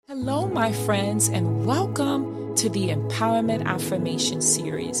Hello, my friends, and welcome to the Empowerment Affirmation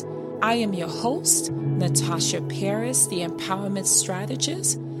series. I am your host, Natasha Paris, the Empowerment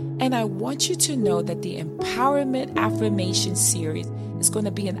Strategist, and I want you to know that the Empowerment Affirmation series is going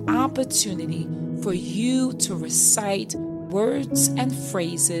to be an opportunity for you to recite words and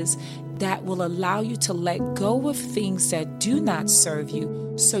phrases that will allow you to let go of things that do not serve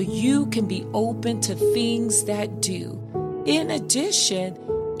you so you can be open to things that do. In addition,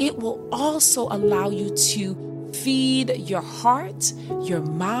 it will also allow you to feed your heart, your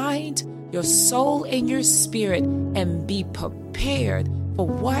mind, your soul, and your spirit and be prepared for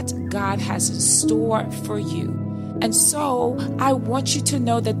what God has in store for you. And so I want you to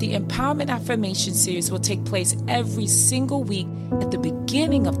know that the Empowerment Affirmation series will take place every single week at the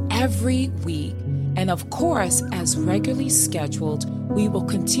beginning of every week. And of course, as regularly scheduled, we will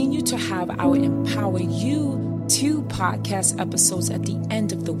continue to have our Empower You 2 podcast episodes at the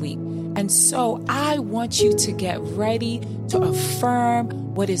end of the week. And so I want you to get ready to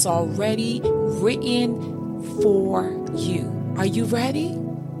affirm what is already written for you. Are you ready?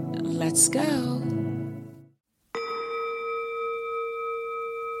 Let's go.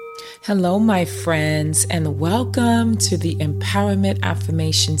 Hello, my friends, and welcome to the Empowerment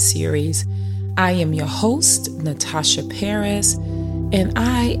Affirmation series. I am your host, Natasha Paris, and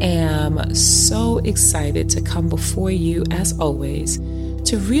I am so excited to come before you, as always,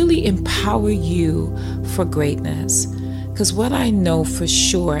 to really empower you for greatness. Because what I know for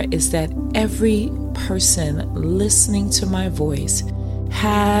sure is that every person listening to my voice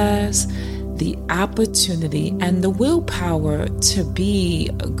has the opportunity and the willpower to be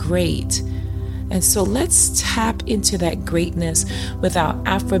great. And so let's tap into that greatness with our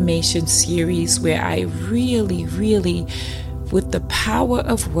affirmation series, where I really, with the power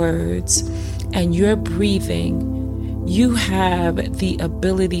of words and your breathing, you have the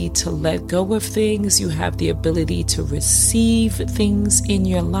ability to let go of things. You have the ability to receive things in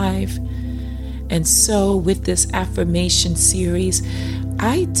your life. And so with this affirmation series,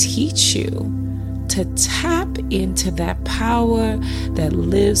 I teach you to tap into that power that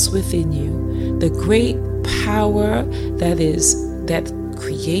lives within you, the great power that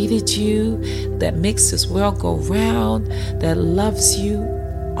created you, that makes this world go round, that loves you,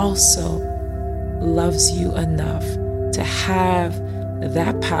 also loves you enough to have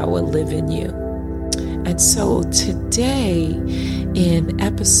that power live in you. And so today, in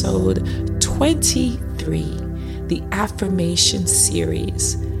episode 23, the affirmation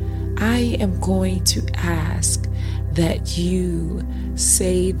series, I am going to ask that you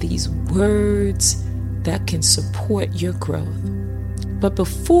say these words that can support your growth. But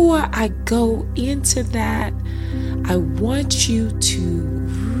before I go into that, I want you to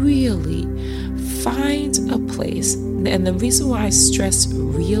really find a place. And the reason why I stress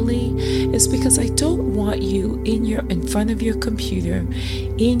really is because I don't want you in front of your computer,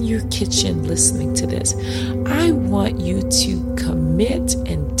 in your kitchen listening to this. I want you to commit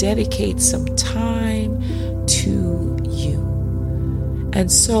and dedicate some time to you.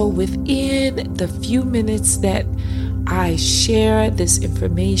 And so within the few minutes that I share this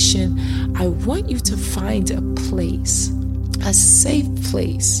information, I want you to find a place, a safe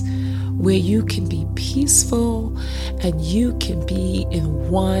place, where you can be peaceful and you can be in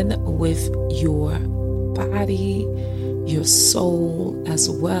one with your body, your soul, as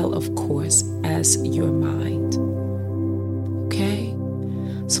well, of course, as your mind. Okay?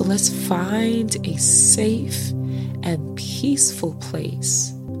 So let's find a safe and peaceful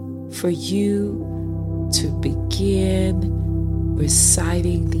place for you to begin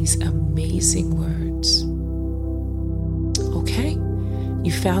reciting these amazing words. Okay?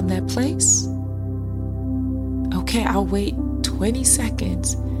 You found that place? Okay, I'll wait 20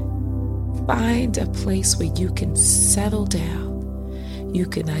 seconds. Find a place where you can settle down. You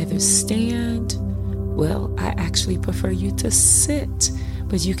can either stand, well, I actually prefer you to sit,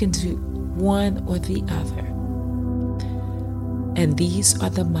 but you can do one or the other. And these are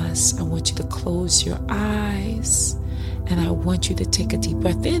the musts. I want you to close your eyes, and I want you to take a deep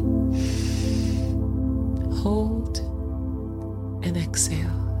breath in, hold, and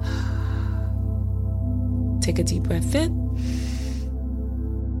exhale. Take a deep breath in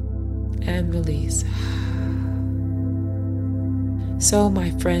and release. So,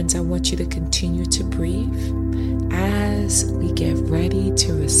 my friends, I want you to continue to breathe as we get ready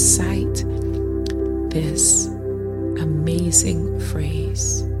to recite this amazing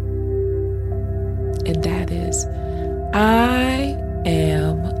phrase. And that is, I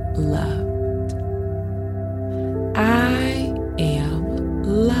am loved. I am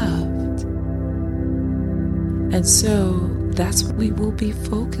loved. And so that's what we will be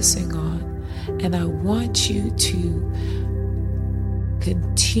focusing on. And I want you to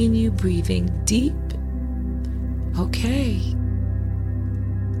continue breathing deep. Okay,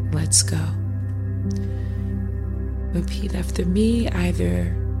 let's go. Repeat after me,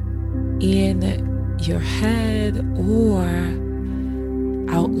 either in your head or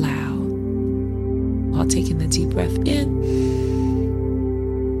out loud, while taking the deep breath in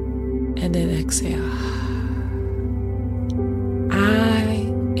and then exhale.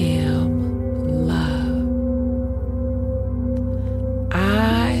 I am love.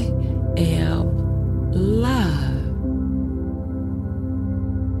 I am love.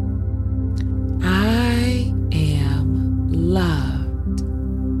 I am loved.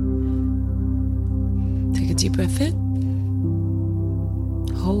 Take a deep breath in.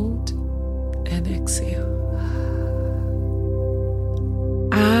 Hold and exhale.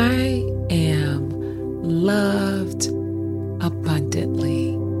 I am loved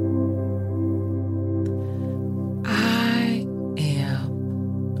abundantly. I am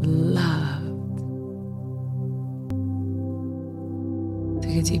loved.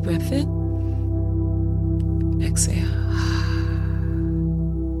 Take a deep breath in. Exhale.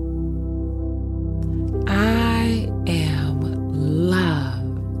 I am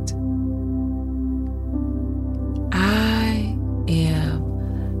loved. I am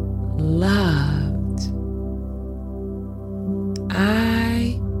loved.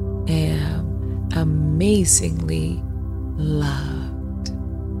 I am amazingly loved.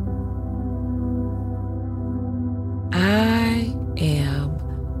 I am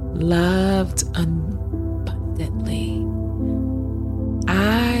loved abundantly.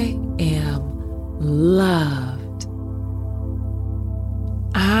 I am loved.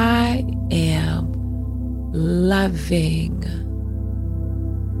 I am loving.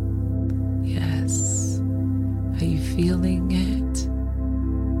 Yes. Are you feeling it?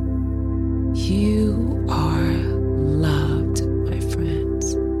 You are loved, my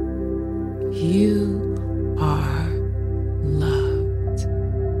friends. You are loved.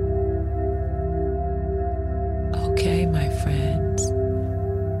 Okay, my friends.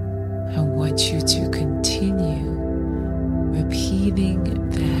 I want you to continue repeating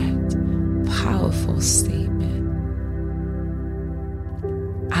that powerful statement.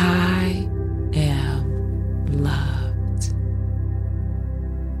 I am loved.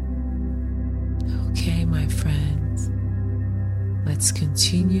 Okay, my friends. Let's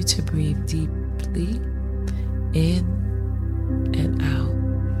continue to breathe deeply in and out.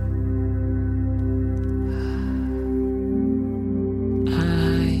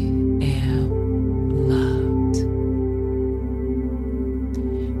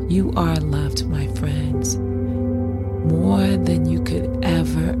 You are loved, my friends, more than you could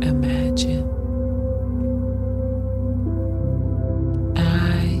ever imagine.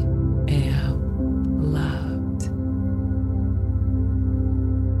 I am loved.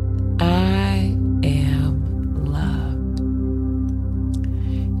 I am loved.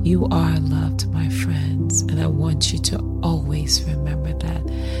 You are loved, my friends, and I want you to always remember that.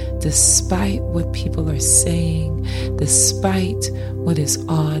 Despite what people are saying, despite what is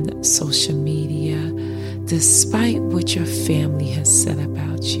on social media, despite what your family has said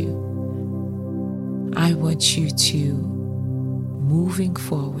about you, I want you to, moving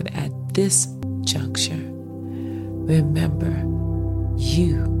forward at this juncture, remember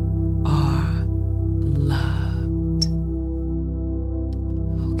you are loved.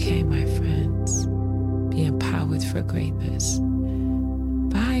 Okay, my friends, be empowered for greatness.